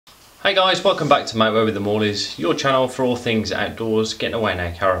Hey guys, welcome back to Motorhome with the Morleys, your channel for all things outdoors, getting away in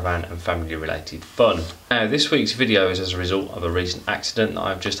our caravan and family related fun. Now this week's video is as a result of a recent accident that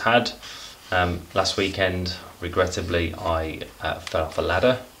I've just had. Last weekend, regrettably, I fell off a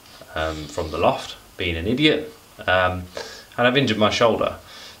ladder from the loft, being an idiot, and I've injured my shoulder.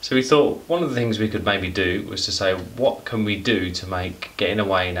 So we thought one of the things we could maybe do was to say, what can we do to make getting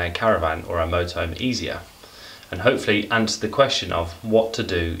away in our caravan or our motorhome easier? And hopefully answer the question of what to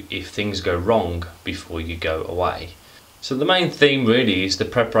do if things go wrong before you go away. So the main theme really is the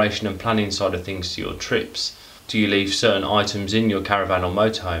preparation and planning side of things to your trips. Do you leave certain items in your caravan or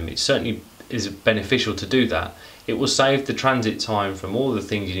motorhome? It certainly is beneficial to do that. It will save the transit time from all the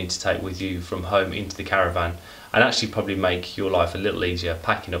things you need to take with you from home into the caravan, and actually probably make your life a little easier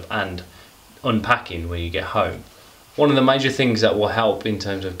packing up and unpacking when you get home. One of the major things that will help in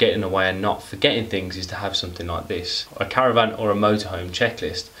terms of getting away and not forgetting things is to have something like this, a caravan or a motorhome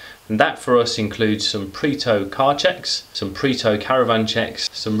checklist. And that for us includes some pre-tow car checks, some pre-tow caravan checks,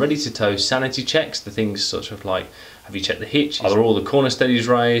 some ready-to-tow sanity checks, the things such as like, have you checked the hitch? Are all the corner steadies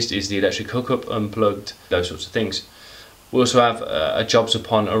raised? Is the electric hookup unplugged? Those sorts of things. We also have jobs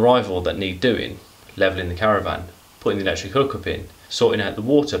upon arrival that need doing, levelling the caravan, putting the electric hookup in, sorting out the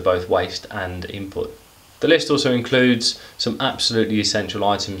water, both waste and input. The list also includes some absolutely essential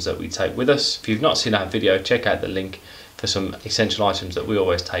items that we take with us. If you've not seen our video, check out the link for some essential items that we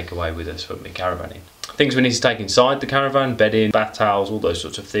always take away with us when we're caravanning. Things we need to take inside the caravan: bedding, bath towels, all those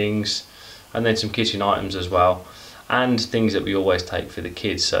sorts of things, and then some kitchen items as well, and things that we always take for the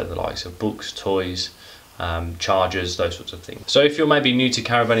kids, so the likes of books, toys, chargers, those sorts of things. So if you're maybe new to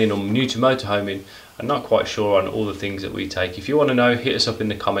caravanning or new to motorhoming and not quite sure on all the things that we take, if you want to know, hit us up in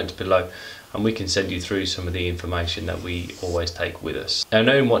the comments below and we can send you through some of the information that we always take with us. Now,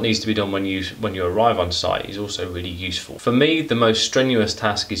 knowing what needs to be done when you arrive on site is also really useful. For me, the most strenuous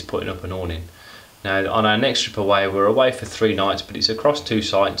task is putting up an awning. Now, on our next trip away, we're away for 3 nights, but it's across 2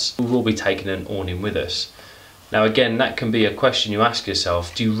 sites. We will be taking an awning with us. Now again, that can be a question you ask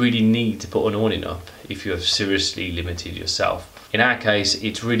yourself: do you really need to put an awning up if you have seriously limited yourself? In our case,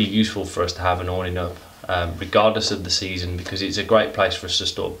 it's really useful for us to have an awning up, regardless of the season, because it's a great place for us to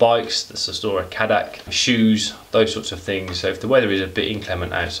store bikes, to store a kayak, shoes, those sorts of things. So if the weather is a bit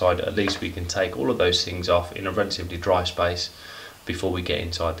inclement outside, at least we can take all of those things off in a relatively dry space before we get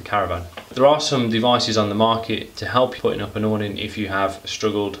inside the caravan. There are some devices on the market to help you putting up an awning if you have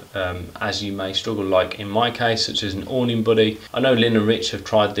struggled, as you may struggle like in my case, such as an awning buddy. I know Lin Rich have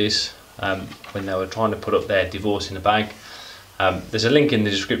tried this when they were trying to put up their divorce in a bag. There's a link in the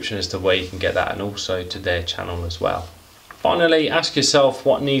description as to where you can get that, and also to their channel as well. Finally, ask yourself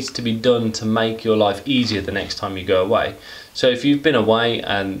what needs to be done to make your life easier the next time you go away. So if you've been away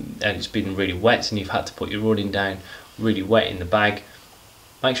and it's been really wet and you've had to put your awning down really wet in the bag,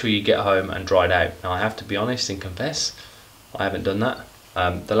 make sure you get home and dry it out. Now I have to be honest and confess, I haven't done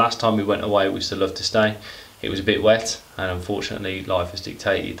that. The last time we went away, we still love to stay, it was a bit wet, and unfortunately life has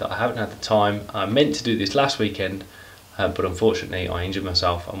dictated that I haven't had the time. I meant to do this last weekend, but unfortunately I injured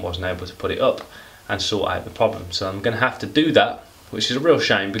myself and wasn't able to put it up and sort out the problem. So I'm going to have to do that, which is a real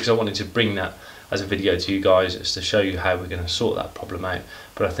shame, because I wanted to bring that as a video to you guys, as to show you how we're going to sort that problem out.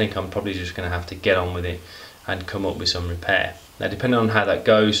 But I think I'm probably just going to have to get on with it and come up with some repair. Now, depending on how that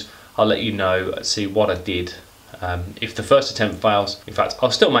goes, I'll let you know, see what I did. If the first attempt fails, in fact,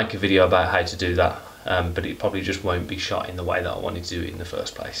 I'll still make a video about how to do that, but it probably just won't be shot in the way that I wanted to do it in the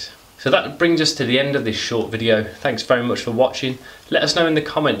first place. So that brings us to the end of this short video. Thanks very much for watching. Let us know in the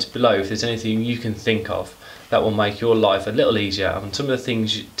comments below if there's anything you can think of that will make your life a little easier, and some of the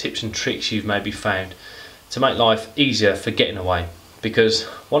things, tips and tricks you've maybe found to make life easier for getting away. Because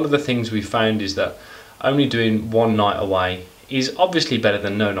one of the things we've found is that only doing 1 night away is obviously better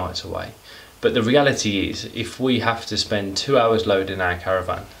than no nights away. But the reality is, if we have to spend 2 hours loading our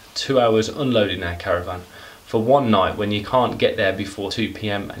caravan, 2 hours unloading our caravan for 1 night, when you can't get there before 2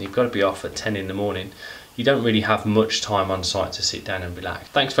 PM and you've got to be off at 10 in the morning, you don't really have much time on site to sit down and relax.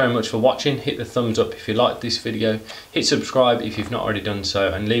 Thanks very much for watching. Hit the thumbs up if you liked this video, hit subscribe if you've not already done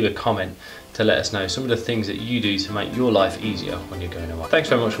so, and leave a comment to let us know some of the things that you do to make your life easier when you're going away. Thanks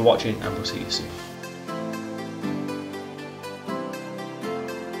very much for watching, and we'll see you soon.